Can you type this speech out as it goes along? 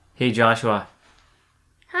Hey Joshua,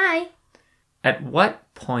 Hi. at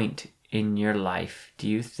what point in your life do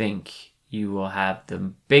you think you will have the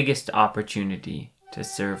biggest opportunity to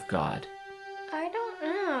serve God? I don't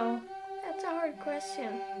know. That's a hard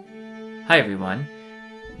question. Hi everyone,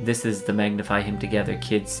 this is the Magnify Him Together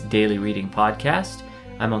Kids Daily Reading Podcast.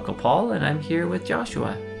 I'm Uncle Paul and I'm here with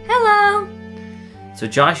Joshua. Hello. So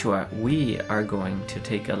Joshua, we are going to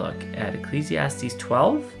take a look at Ecclesiastes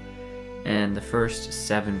 12 and the first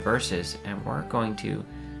 7 verses, and we're going to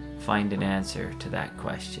find an answer to that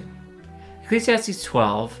question. Ecclesiastes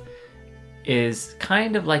 12 is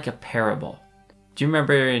kind of like a parable. Do you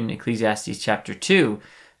remember in Ecclesiastes chapter 2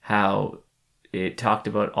 how it talked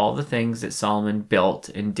about all the things that Solomon built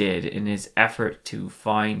and did in his effort to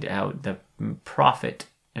find out the profit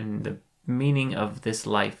and the meaning of this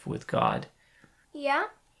life with God? Yeah?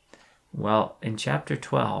 Well, in chapter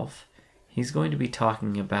 12, he's going to be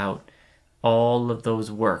talking about all of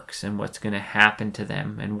those works and what's going to happen to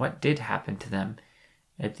them and what did happen to them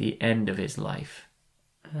at the end of his life.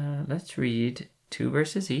 Let's read 2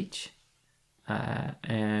 verses each.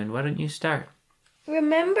 And why don't you start?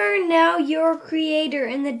 Remember now your Creator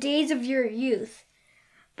in the days of your youth,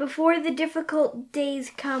 before the difficult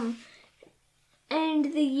days come,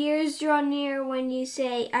 and the years draw near when you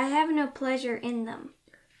say, I have no pleasure in them.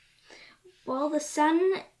 While the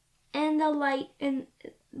sun and the light and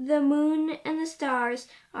the moon and the stars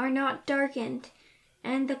are not darkened,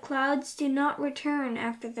 and the clouds do not return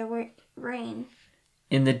after the rain.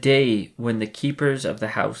 In the day when the keepers of the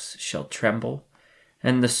house shall tremble,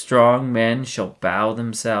 and the strong men shall bow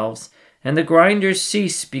themselves, and the grinders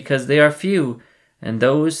cease because they are few, and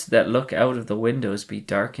those that look out of the windows be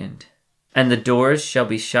darkened. And the doors shall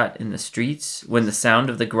be shut in the streets, when the sound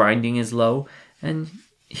of the grinding is low, and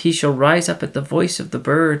he shall rise up at the voice of the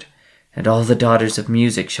bird, and all the daughters of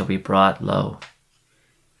music shall be brought low.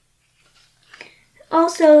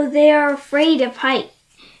 Also they are afraid of height,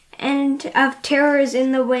 and of terrors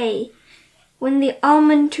in the way. When the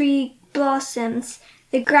almond tree blossoms,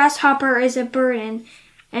 the grasshopper is a burden,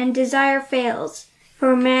 and desire fails,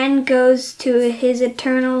 for man goes to his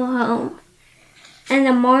eternal home, and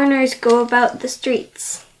the mourners go about the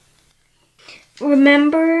streets.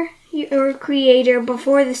 Remember your Creator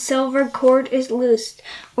before the silver cord is loosed,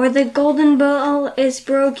 or the golden bowl is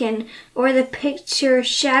broken, or the pitcher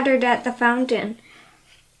shattered at the fountain,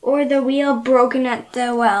 or the wheel broken at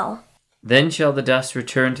the well. Then shall the dust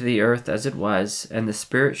return to the earth as it was, and the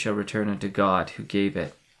spirit shall return unto God who gave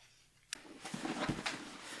it.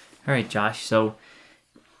 All right, Josh, so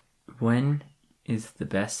when is the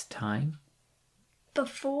best time?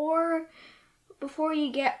 Before you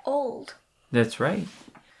get old. That's right.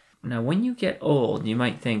 Now, when you get old, you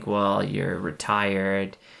might think, well, you're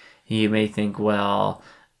retired. You may think, well,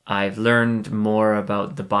 I've learned more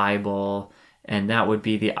about the Bible, and that would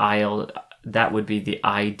be the ideal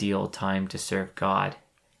time to serve God.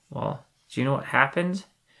 Well, do you know what happens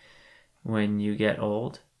when you get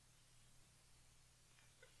old?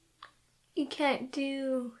 You can't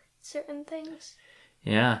do certain things.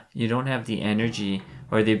 Yeah, you don't have the energy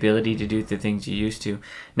or the ability to do the things you used to.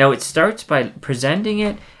 Now, it starts by presenting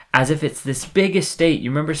it as if it's this big estate. You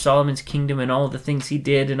remember Solomon's kingdom and all the things he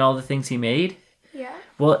did and all the things he made? Yeah.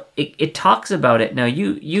 Well, it talks about it. Now,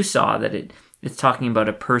 you saw that it's talking about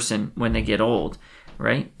a person when they get old,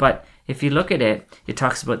 right? But if you look at it, it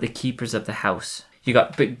talks about the keepers of the house. You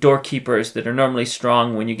got big doorkeepers that are normally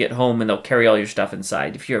strong when you get home and they'll carry all your stuff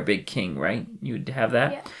inside. If you're a big king, right? You'd have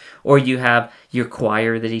that. Yeah. Or you have your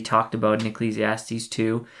choir that he talked about in Ecclesiastes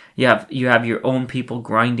 2. You have your own people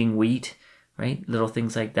grinding wheat, right? Little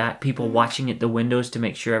things like that. People watching at the windows to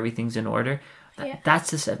make sure everything's in order. Yeah.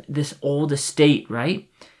 That's this old estate, right?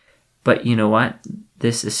 But you know what?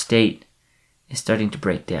 This estate is starting to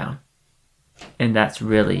break down. And that's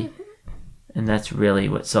really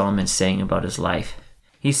what Solomon's saying about his life.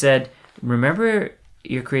 He said, remember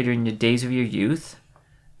your Creator in the days of your youth,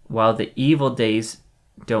 while the evil days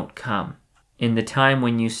don't come, in the time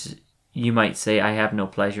when you might say, I have no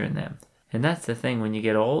pleasure in them. And that's the thing, when you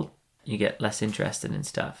get old, you get less interested in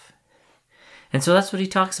stuff. And so that's what he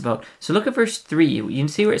talks about. So look at verse 3. You can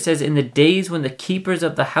see where it says, in the days when the keepers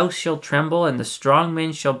of the house shall tremble, and the strong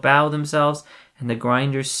men shall bow themselves, and the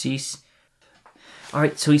grinders cease. All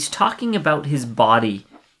right, so he's talking about his body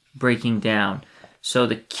breaking down. So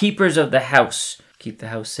the keepers of the house keep the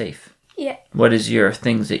house safe. Yeah. What is your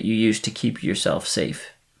things that you use to keep yourself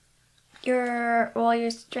safe? Your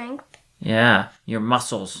strength. Yeah, your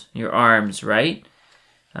muscles, your arms, right?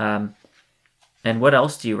 And what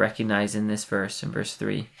else do you recognize in this verse, in verse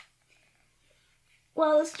 3?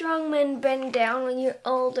 Well, the strong men bend down when you're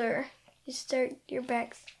older. Your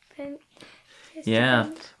back's Yeah.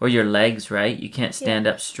 Or your legs, right? You can't stand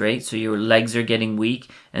up straight, so your legs are getting weak,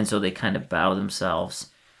 and so they kind of bow themselves.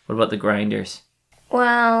 What about the grinders?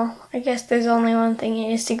 Well, I guess there's only one thing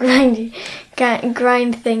you use to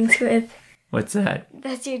grind things with. What's that?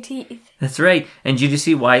 That's your teeth. That's right. And did you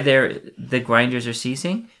see why the grinders are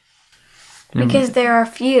ceasing? Because there are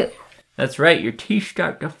few. That's right. Your teeth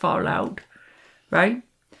start to fall out, right?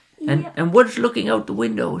 And what's looking out the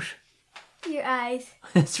windows? Your eyes.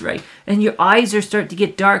 That's right. And your eyes are starting to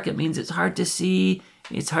get dark. It means it's hard to see.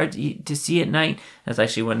 It's hard to see at night. That's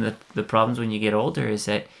actually one of the problems when you get older, is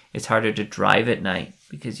that it's harder to drive at night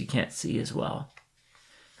because you can't see as well.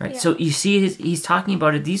 Right? Yeah. So you see, he's talking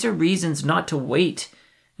about it. These are reasons not to wait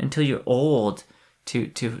until you're old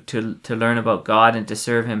to learn about God and to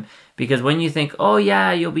serve him. Because when you think, oh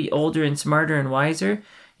yeah, you'll be older and smarter and wiser,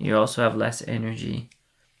 you also have less energy.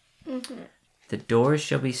 Mm-hmm. The doors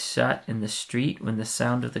shall be shut in the street when the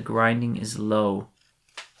sound of the grinding is low.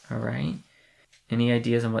 All right. Any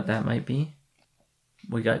ideas on what that might be?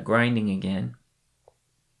 We got grinding again.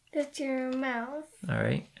 That's your mouth. All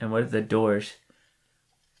right. And what are the doors?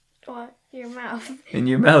 What? Your mouth. In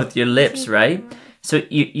your mouth, your lips, right? So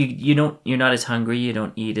you're not as hungry. You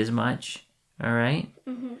don't eat as much. All right.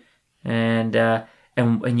 Mm-hmm.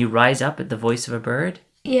 And when you rise up at the voice of a bird.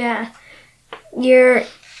 Yeah. You're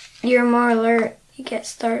more alert. You get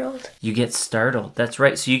startled. You get startled. That's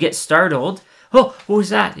right. So you get startled. Oh, what was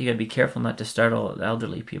that? You got to be careful not to startle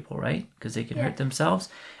elderly people, right? Because they can hurt themselves.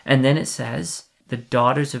 And then it says, the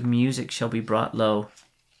daughters of music shall be brought low.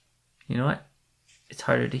 You know what? It's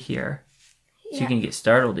harder to hear. So you can get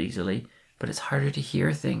startled easily, but it's harder to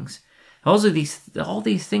hear things. Also, all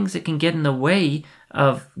these things that can get in the way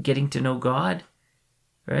of getting to know God,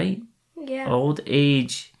 right? Yeah. Old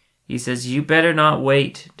age. He says, you better not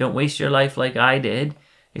wait. Don't waste your life like I did,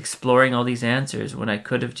 exploring all these answers when I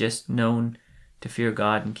could have just known to fear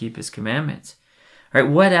God and keep his commandments. All right,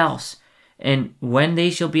 what else? And when they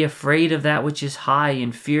shall be afraid of that which is high,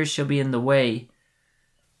 and fear shall be in the way.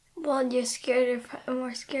 Well, you're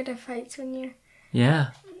more scared of heights when you're...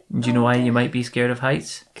 Yeah. Do you know why you might be scared of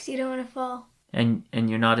heights? Because you don't want to fall. And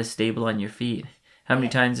you're not as stable on your feet. How many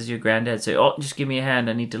times does your granddad say, oh, just give me a hand,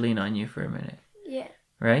 I need to lean on you for a minute? Yeah.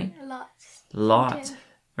 Right? Lots.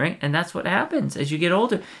 Right? And that's what happens as you get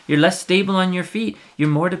older. You're less stable on your feet. You're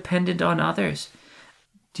more dependent on others.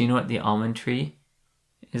 Do you know what the almond tree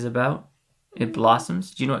is about? It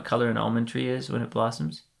blossoms. Do you know what color an almond tree is when it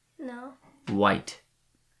blossoms? No. White.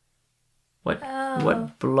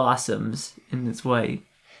 What blossoms in its white?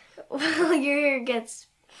 Well, your hair gets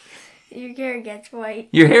white.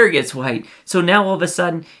 Your hair gets white. So now all of a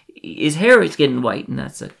sudden, his hair is getting white, and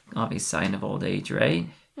that's an obvious sign of old age, right?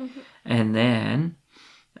 Mm-hmm. And then,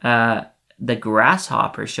 the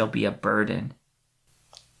grasshopper shall be a burden.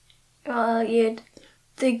 Well,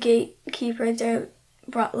 the gatekeepers are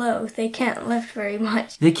brought low. They can't lift very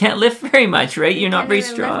much. They can't lift very much, right? You're not very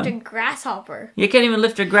strong. You can't even lift a grasshopper. You can't even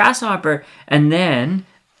lift a grasshopper. And then,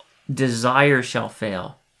 desire shall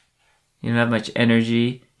fail. You don't have much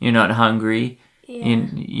energy. You're not hungry. Yeah.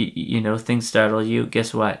 You know, things startle you.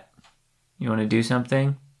 Guess what? You want to do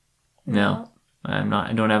something? No. I'm not.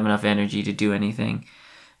 I don't have enough energy to do anything.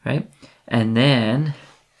 Right? And then,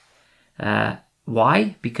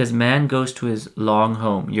 why? Because man goes to his long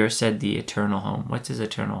home. Yours said the eternal home. What's his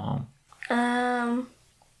eternal home?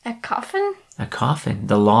 A coffin? A coffin.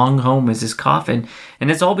 The long home is his coffin.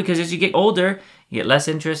 And it's all because as you get older, you get less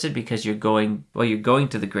interested because you're going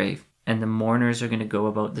to the grave. And the mourners are going to go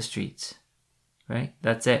about the streets. Right?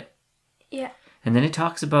 That's it. Yeah. And then it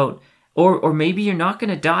talks about, or maybe you're not going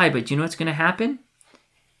to die, but do you know what's going to happen?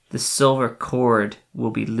 The silver cord will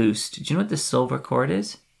be loosed. Do you know what the silver cord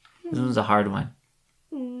is? This one's a hard one.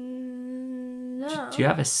 No. Do you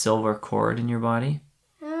have a silver cord in your body?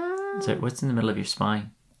 What's in the middle of your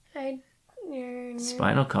spine?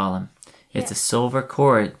 Spinal column. Yeah. It's a silver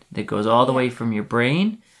cord that goes all the way from your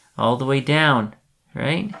brain all the way down,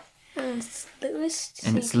 right? And it's loosed.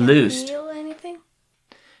 And it's loosed. Feel anything?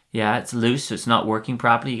 Yeah, it's loose, so it's not working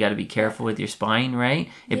properly. You got to be careful with your spine, right?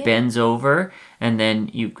 It bends over, and then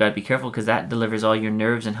you've got to be careful because that delivers all your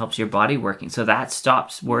nerves and helps your body working. So that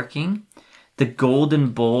stops working. The golden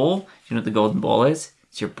bowl, you know what the golden bowl is?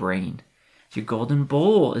 It's your brain. Your golden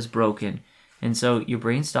bowl is broken, and so your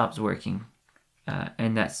brain stops working.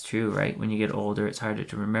 And that's true, right? When you get older, it's harder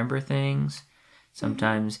to remember things.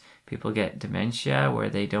 Sometimes people get dementia where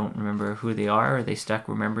they don't remember who they are, or they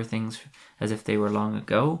remember things as if they were long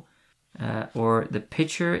ago. Or the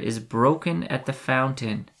pitcher is broken at the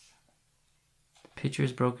fountain. The pitcher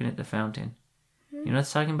is broken at the fountain. You know what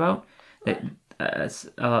it's talking about? That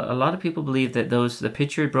a lot of people believe that the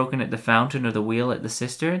pitcher broken at the fountain or the wheel at the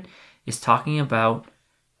cistern is talking about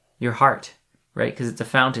your heart, right? Because it's a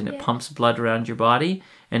fountain. It pumps blood around your body.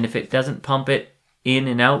 And if it doesn't pump it in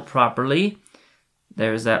and out properly,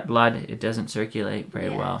 there's that blood. It doesn't circulate very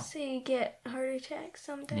well. So you get heart attacks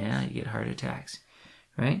sometimes. Yeah, you get heart attacks,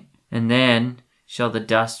 right? And then shall the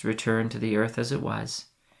dust return to the earth as it was,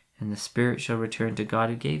 and the spirit shall return to God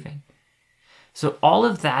who gave it. So all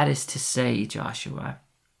of that is to say, Joshua,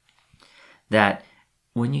 that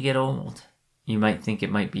when you get old, you might think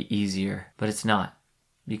it might be easier, but it's not,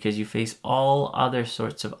 because you face all other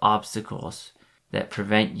sorts of obstacles that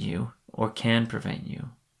prevent you or can prevent you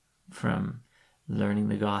from learning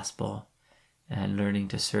the gospel and learning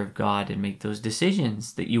to serve God and make those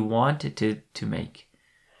decisions that you wanted to make.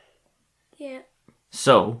 Yeah.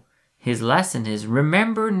 So his lesson is,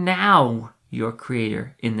 remember now your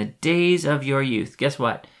Creator in the days of your youth. Guess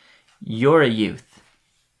what? You're a youth.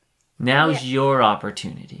 Now's your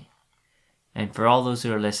opportunity. And for all those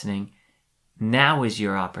who are listening, now is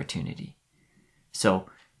your opportunity. So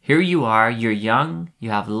here you are, you're young, you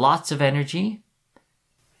have lots of energy.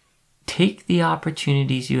 Take the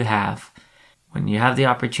opportunities you have. When you have the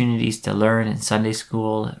opportunities to learn in Sunday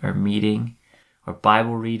school or meeting or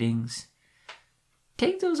Bible readings,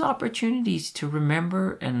 take those opportunities to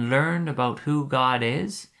remember and learn about who God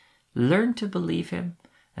is, learn to believe Him,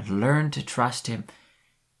 and learn to trust Him,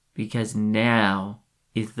 because now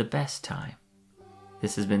is the best time.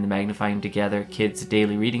 This has been the Magnifying Together Kids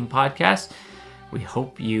Daily Reading Podcast. We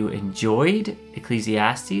hope you enjoyed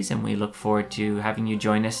Ecclesiastes, and we look forward to having you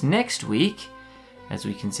join us next week as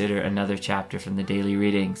we consider another chapter from the daily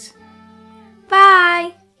readings.